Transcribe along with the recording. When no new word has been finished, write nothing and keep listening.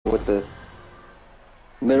with the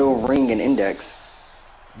middle ring and index.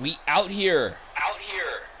 We out here.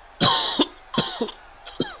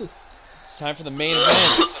 It's time for the main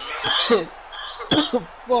event.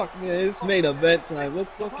 Fuck, man, it's main event time.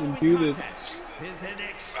 Let's fucking do this.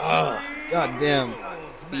 Oh, god damn.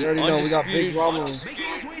 You already know we got Big Ramos.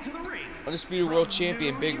 Undisputed World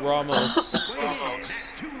Champion Big Ramos.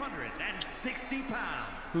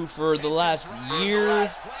 Who for the last year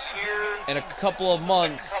and a couple of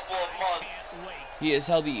months, he has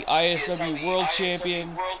held the ISW World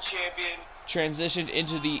Champion, transitioned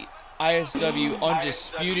into the ISW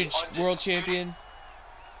Undisputed World Champion,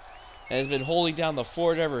 and has been holding down the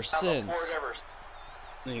fort ever since.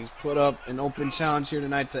 And he's put up an open challenge here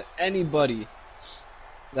tonight to anybody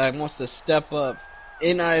that wants to step up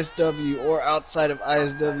in ISW or outside of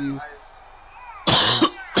ISW.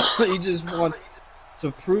 He just wants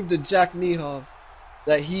to prove to Jack Niehoff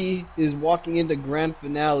that he is walking into Grand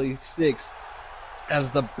Finale 6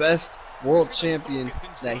 as the best world champion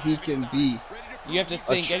that he can be. You have to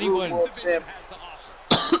think anyone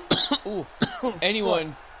ooh,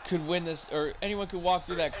 anyone could win this, or anyone could walk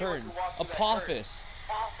through that curtain. Apophis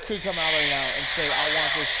could come out right now and say, I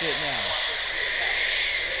want this shit now.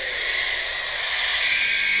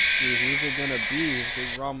 Dude, who's it gonna be?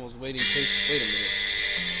 Big Ramos waiting. Wait a minute.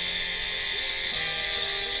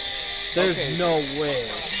 There's no way.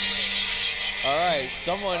 Alright,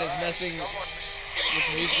 someone is messing with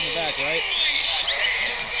the music in the back, right?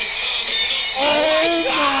 Oh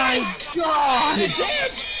my god! It's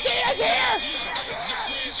him! Cena's here!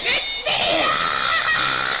 It's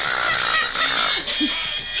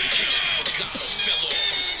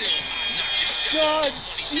Cena! God,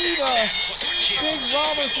 Cena! Big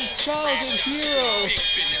Ramos is childhood hero!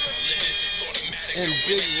 And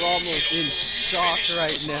Big Ramos in shock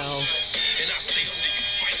right now.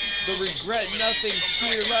 The regret nothing,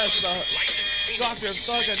 fear less about Dr.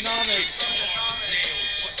 Thugonomics,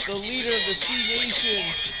 the leader of the C Nation,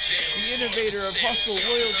 the innovator of hustle,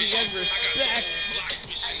 loyalty, and respect.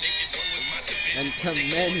 And to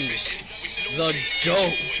many, the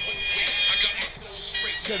GOAT.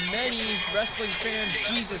 To many wrestling fans,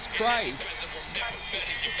 Jesus Christ.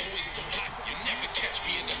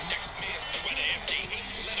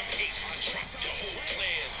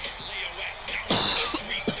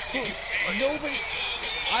 Nobody,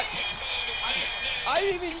 I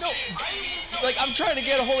didn't even know. Like, I'm trying to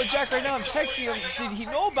get a hold of Jack right now. I'm texting him. Did he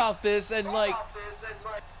know about this? And like,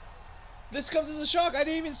 this comes as a shock. I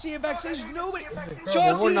didn't even see him backstage. Nobody.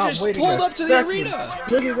 John Cena just pulled up to the arena.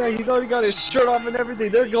 Look at that. He's already got his shirt off and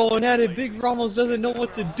everything. They're going at it. Big Ramos doesn't know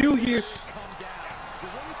what to do here.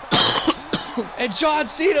 And John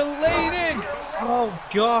Cena laid in. Oh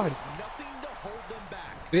God.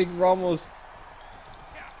 Big Ramos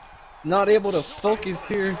not able to focus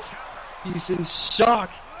here. He's in shock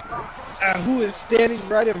at who is standing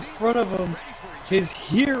right in front of him. His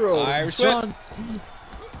hero, John Cena.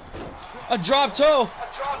 A drop toe.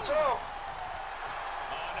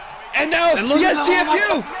 And now the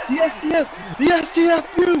STFU. The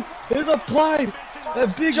STFU is applied.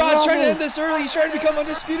 Big John's Ramos. trying to end this early. He's trying to become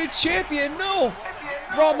undisputed champion. No.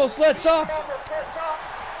 Ramos lets up.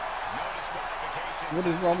 What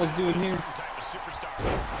is Ramos doing here?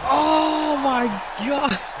 Oh my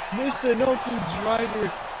God! Mr. Noku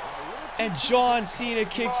Driver. And John Cena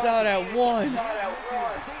kicks out at 1.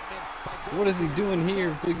 What is he doing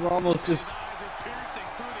here? Big Ramos just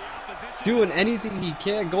doing anything he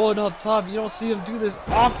can, going up top. You don't see him do this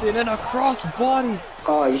often. And a cross body.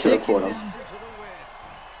 Oh, you should have caught him.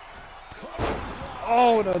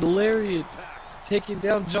 Oh, the lariat. Taking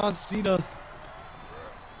down John Cena.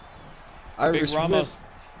 Big Ramos.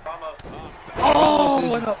 Oh,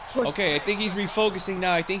 what a push. Okay, I think he's refocusing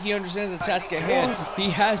now. I think he understands the task at hand. He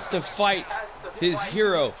has to fight his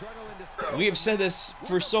hero. We have said this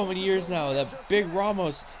for so many years now, that Big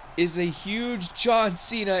Ramos is a huge John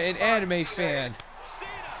Cena and anime fan.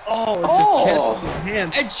 Oh, it just catches his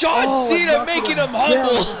hand. And John Cena making him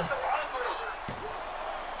humble.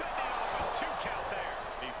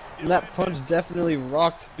 And that punch definitely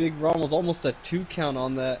rocked Big Ramos. Almost a 2 count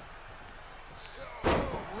on that.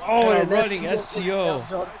 Oh, and a running STO.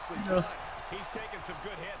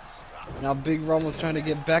 Now Big Ramos trying to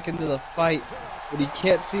get back into the fight, but he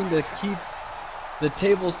can't seem to keep the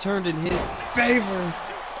tables turned in his favor.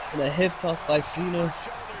 And a hip toss by Cena.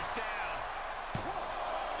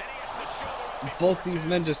 Both these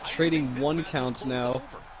men just trading 1 counts now.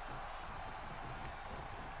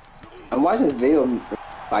 I'm watching this video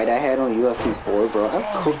fight I had on UFC 4, bro.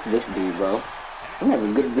 I cooked this dude, bro. I'm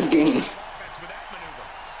having good at this game.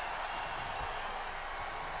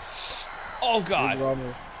 Oh God!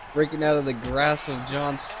 breaking out of the grasp of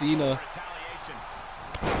John Cena.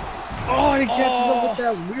 Oh, and he catches him with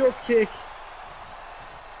that wheel kick.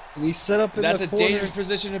 And he's set up in the corner. That's a dangerous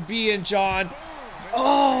position to be in, John.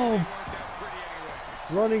 Oh!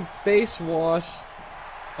 Running face wash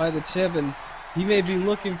by the champion. He may be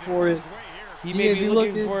looking for it. He may be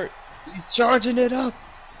looking for it. He's charging it up.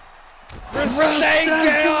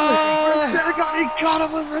 Rasengan! He got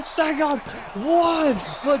him with Rasengan. 1!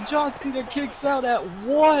 But John Cena kicks out at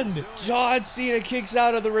 1. John Cena kicks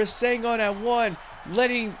out of the Rasengan at 1,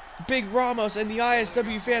 letting Big Ramos and the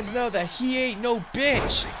ISW fans know that he ain't no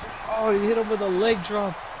bitch. Oh, he hit him with a leg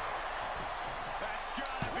drop.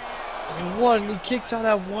 And 1, he kicks out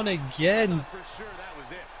at 1 again.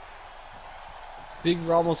 Big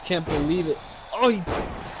Ramos can't believe it. Oh, he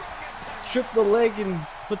tripped the leg and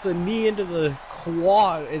puts a knee into the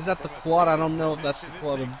quad. Is that the quad? I don't know if that's the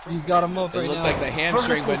quad. He's got him up right now. It looked like the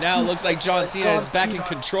hamstring, but now it looks like John Cena is back in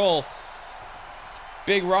control.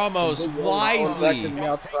 Big Ramos wisely. Back to the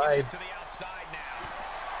outside.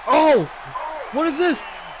 Oh! What is this?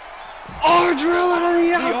 R-driller to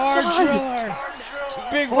the outside! The R-driller!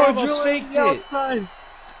 Big Ramos faked it.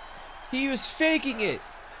 He was faking it.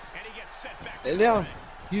 And now,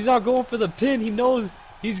 he's not going for the pin. He knows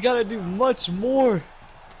he's got to do much more.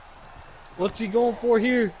 What's he going for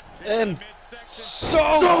here? And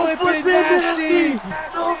so flippin' nasty!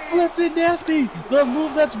 So flippin' nasty! The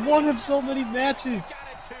move that's won him so many matches.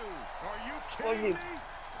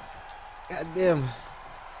 God damn.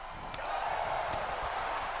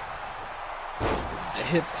 A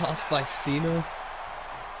hip toss by Cena.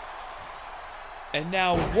 And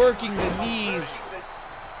now working the knees.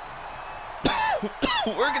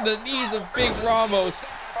 Working the knees of Big Ramos.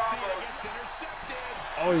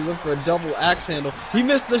 Oh, he went for a double axe handle. He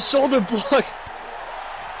missed the shoulder block.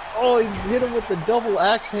 Oh, he hit him with the double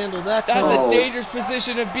axe handle that time. That's a dangerous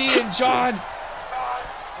position to be in, John.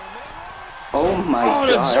 Oh my god.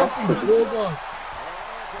 Oh, the jumping bulldog.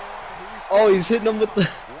 Oh, he's hitting him with the...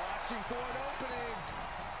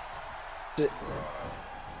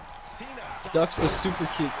 Ducks the super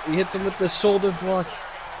kick. He hits him with the shoulder block.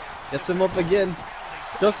 Gets him up again.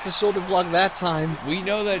 Ducks the shoulder block that time. We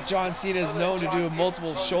know that John Cena is known to do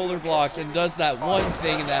multiple shoulder blocks and does that one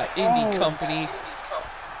thing in that Indy company.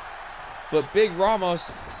 But Big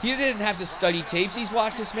Ramos, he didn't have to study tapes. He's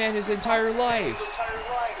watched this man his entire life.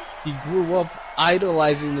 He grew up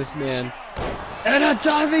idolizing this man. And a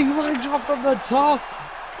diving leg drop from the top.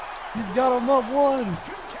 He's got him up 1,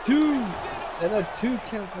 2, and a 2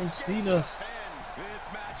 count from Cena. This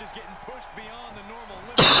match is getting pushed beyond the normal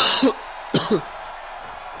limit.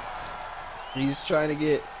 He's trying to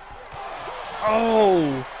get...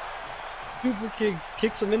 Oh! Super kick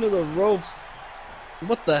kicks him into the ropes.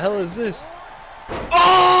 What the hell is this?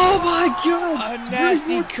 Oh my god! A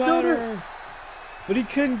nasty cutter! But he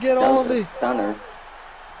couldn't get all of it. Stunner.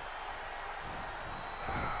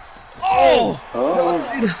 Oh! Oh!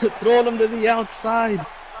 Throwing him to the outside.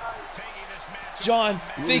 John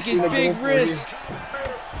thinking big risk.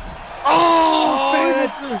 Oh!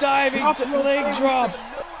 That's a diving leg drop.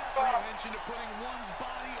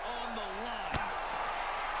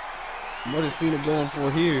 What is Cena going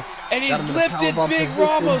for here? And he's lifted Big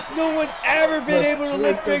Ramos. No one's ever been able to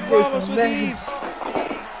lift Big Ramos with ease.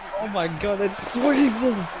 Oh my god, that swings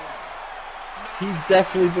him. He's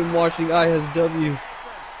definitely been watching ISW.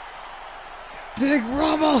 Big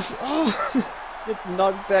Ramos! Oh! Gets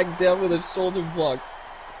knocked back down with a shoulder block.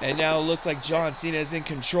 And now it looks like John Cena is in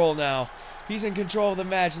control now. He's in control of the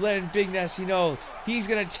match, letting Big Nasty know he's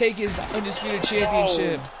going to take his Undisputed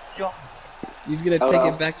Championship. Oh, God. He's going to take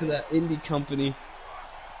it back to that Indy company.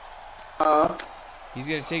 He's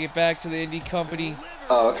going to take it back to the Indy company.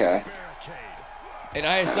 Oh, okay. And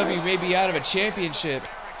ISW may be out of a championship.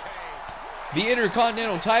 The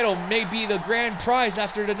Intercontinental title may be the grand prize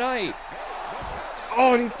after tonight.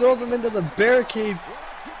 Oh, and he throws him into the barricade.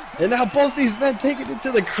 And now both these men take it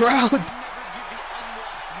into the crowd. Is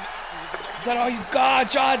that all you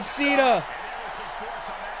got, John Cena?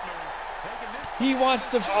 He wants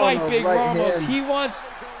to fight Big Ramos. He wants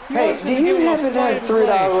Hey, do you happen to have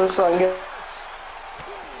 $3 so I can get...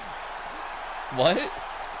 What?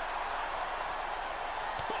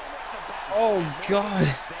 Oh,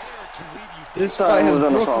 God. This fight has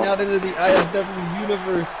broken out into the ISW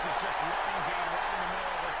universe.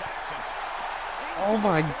 Oh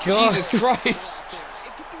my god. Jesus Christ.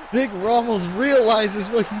 Big Ramos realizes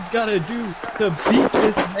what he's got to do to beat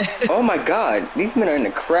this man. Oh my god. These men are in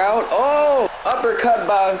the crowd. Oh! Uppercut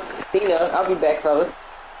by Cena. I'll be back, fellas.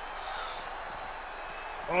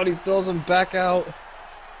 Oh, he throws him back out.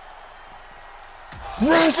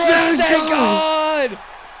 Rasengan!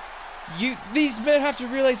 These men have to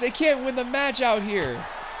realize they can't win the match out here.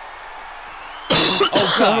 Oh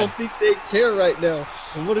I God! don't think they care right now.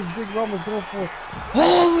 And what is Big Ramos going for?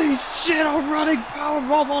 Holy shit! A running power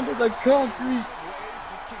bomb onto the concrete.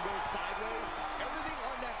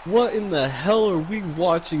 What in the hell are we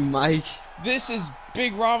watching, Mike? This is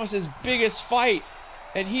Big Ramos' biggest fight,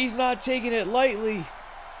 and he's not taking it lightly.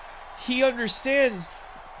 He understands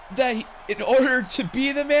that in order to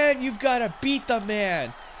be the man, you've got to beat the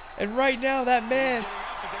man. And right now, that man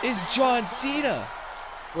is John Cena.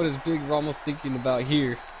 What is Big Ramos thinking about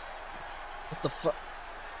here? What the fuck?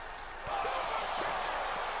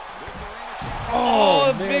 Oh,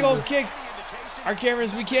 a big old kick. Our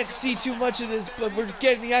cameras, we can't see too much of this, but we're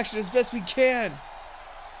getting the action as best we can.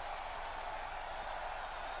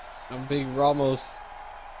 I'm Big Ramos.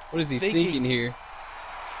 What is he thinking here?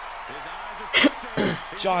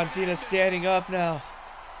 John Cena standing up now.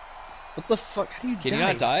 What the fuck? How do you Can he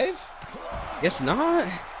not dive? Guess not.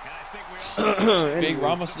 Big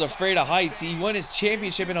Ramos is afraid of heights. He won his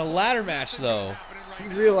championship in a ladder match, though. You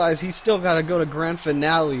realize he's still got to go to grand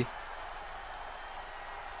finale.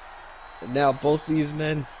 And now both these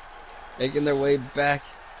men making their way back.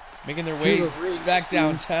 Making their way back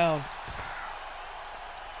downtown.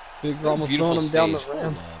 Big Ramos throwing him down the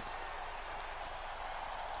ramp.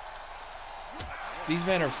 These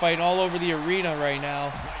men are fighting all over the arena right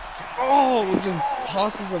now. Oh, just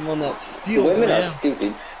tosses him on that steel Women ramp. are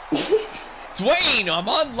stupid. Dwayne, I'm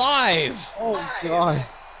on live. Oh God.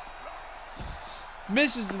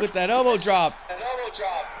 Misses with that elbow drop.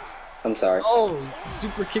 I'm sorry. Oh,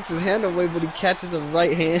 super kicks his hand away, but he catches the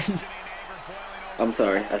right hand. I'm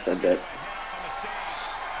sorry. I said that.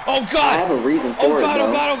 Oh God! I have a reason for Oh it, God! bro.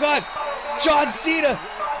 Oh God! Oh God! John Cena,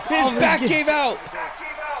 his back gave out.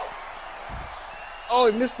 Oh,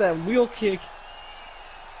 he missed that wheel kick.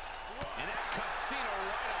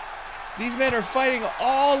 These men are fighting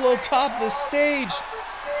all on top of the stage.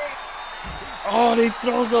 Oh, and he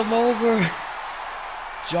throws him over.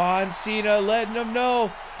 John Cena letting them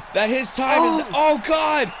know that his time is. Oh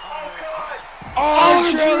God!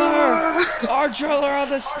 Our driller! Our driller on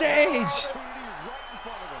the stage.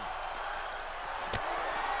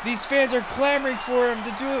 These fans are clamoring for him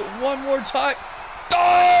to do it one more time.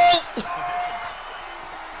 Oh!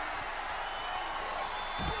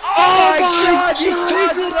 Oh my God! He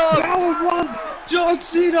tosses up! John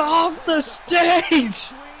Cena off the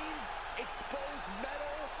stage!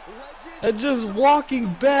 And just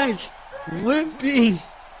walking back, limping,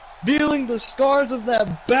 feeling the scars of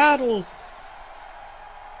that battle.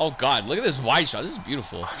 Oh God, look at this wide shot. This is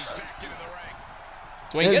beautiful.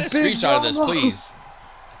 Dwayne, And get a Big screenshot of this, Ramos. please.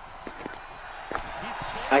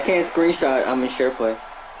 I can't screenshot. I'm in SharePlay.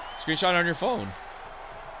 Screenshot on your phone.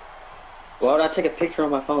 Why would I take a picture on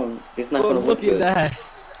my phone? It's not Oh, gonna look look good. at that.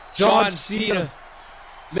 John Cena.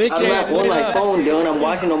 I'm not on my up. phone, Dylan. I'm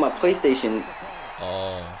watching on my PlayStation.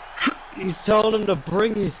 Oh. He's telling him to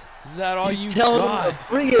bring it. Is that all He's you telling got? him to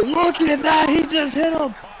bring it. Look at that. He just hit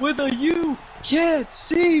him with a "you can't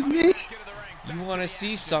see me." You want to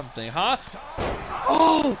see something, huh?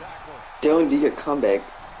 Oh. Dylan, do your comeback.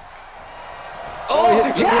 Oh,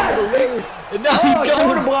 Oh, yeah! And now Oh, he's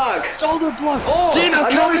shoulder going block! shoulder block. Oh, Cena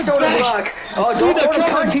another coming shoulder back. block! Oh, Cena don't throw the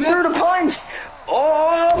coming punch! He back. threw the punch!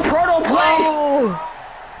 Oh, proto play! Oh.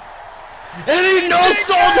 And he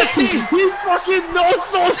no-sold it! He fucking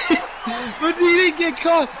no-sold it! But he didn't get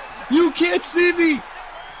caught! You can't see me!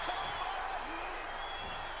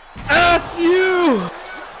 F you!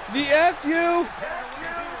 The FU!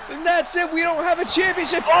 And that's it, we don't have a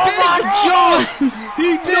championship! Oh Big my Ramos! God!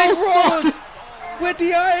 He Big no-sold Ramos! With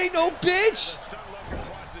the I ain't no bitch!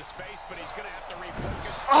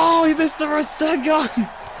 Oh, he missed the Rasengan!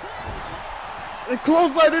 The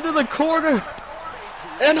clothesline into the corner!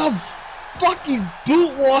 And a fucking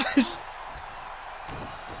boot wash!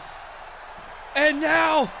 And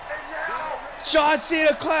now, John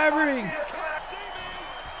Cena clamoring!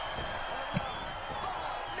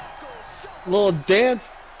 Little dance.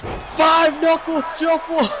 5-knuckle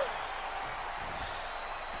shuffle!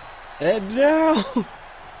 And now...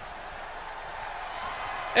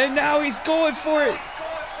 And now he's going for it!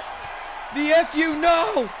 The FU,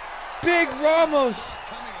 no! Big Ramos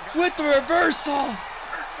with the reversal!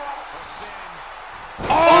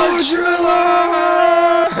 Our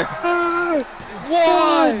driller!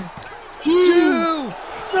 1, 2.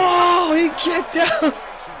 No, he kicked out!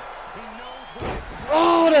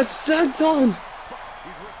 Oh, that's senton!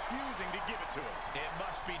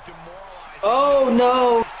 Oh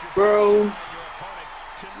no, bro!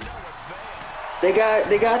 They got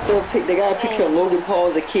a picture of Logan Paul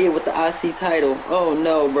as a kid with the IC title. Oh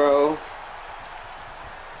no, bro!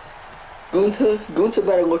 Gunther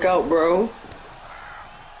better look out, bro.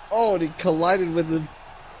 Oh, they collided with him.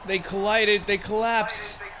 They collided. They collapsed.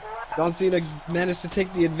 John Cena managed to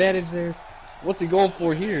take the advantage there. What's he going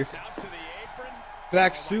for here?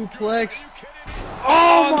 Back suplex.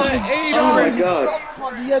 Oh my! Oh my god!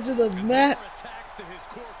 On the edge of the mat.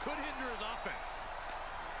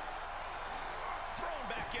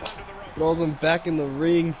 Throws him back in the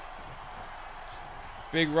ring.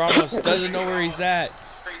 Big Ramos doesn't know where he's at.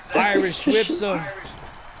 Irish whips him.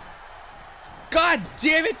 God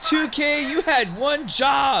damn it, 2K! You had one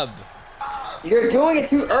job. You're doing it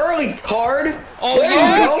too early, card. Oh there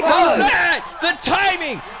yeah! you go. How's that? The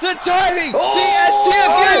timing! The timing! Oh,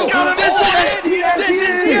 the STFU! This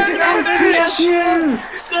is the end of the match!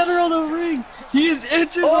 Center of the ring. He is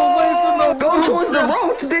inches away from the go towards the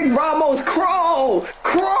ropes, Big Ramos. Crawl!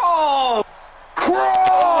 Crawl!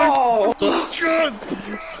 Crawl!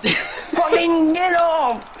 Fucking get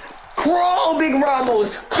off! Crawl, Big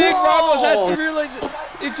Ramos! Crawl! Big Ramos has to realize that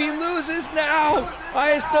if he loses now,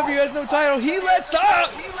 ISW has no title. He lets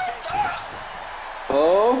up!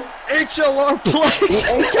 Oh. HLR play! The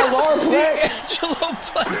HLR play! Angelo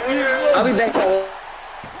play! I'll be back.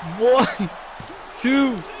 1,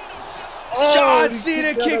 2. Oh, John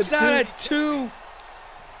Cena kicks out at 2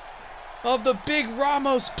 of the Big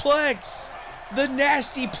Ramos plex. The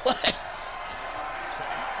nasty plex.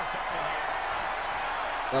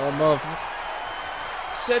 Not enough.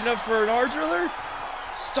 Setting up for an R-driller.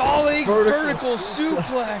 Stalling vertical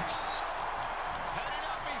suplex.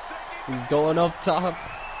 He's going up top.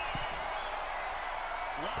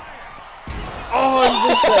 Oh, he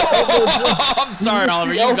missed that elbow drop. I'm sorry,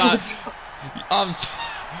 Oliver. You got. I'm sorry.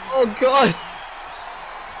 Oh God.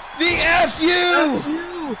 The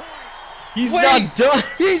FU. He's Wait, not done.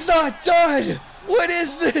 He's not done. What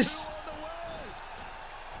is this?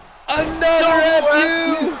 Another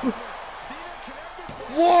FU.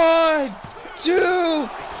 1, 2.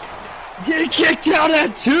 Getting kicked out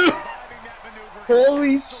at 2.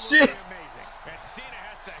 Holy shit.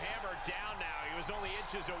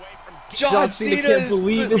 John Cena Cena can't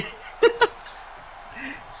believe it.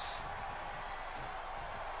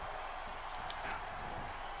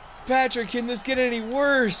 Patrick, can this get any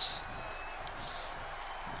worse?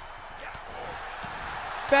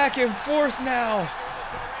 Back and forth now.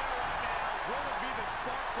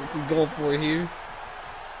 What's he going for here?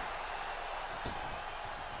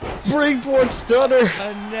 Springboard stunner.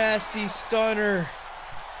 A nasty stunner.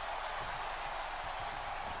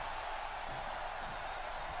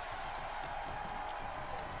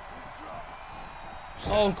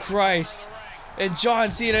 Oh Christ. And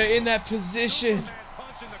John Cena in that position.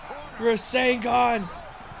 Rasengan.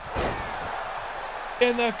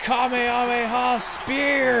 In the Kamehameha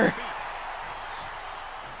spear.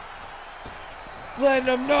 Letting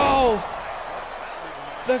him know.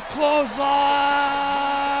 The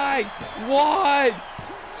clothesline. 1,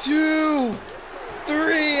 2,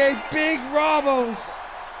 3. And Big Ramos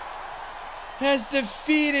has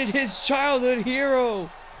defeated his childhood hero.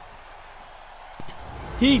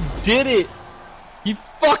 He did it. He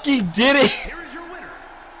fucking did it.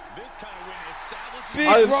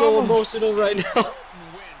 I am so emotional right now.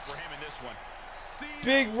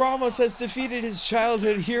 Big Ramos has defeated his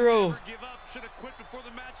childhood hero.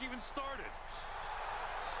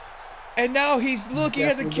 And now he's looking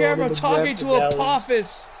at the camera talking to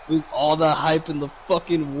Apophis. With all the hype in the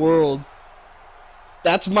fucking world.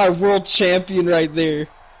 That's my world champion right there.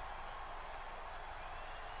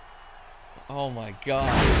 Oh my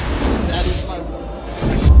God.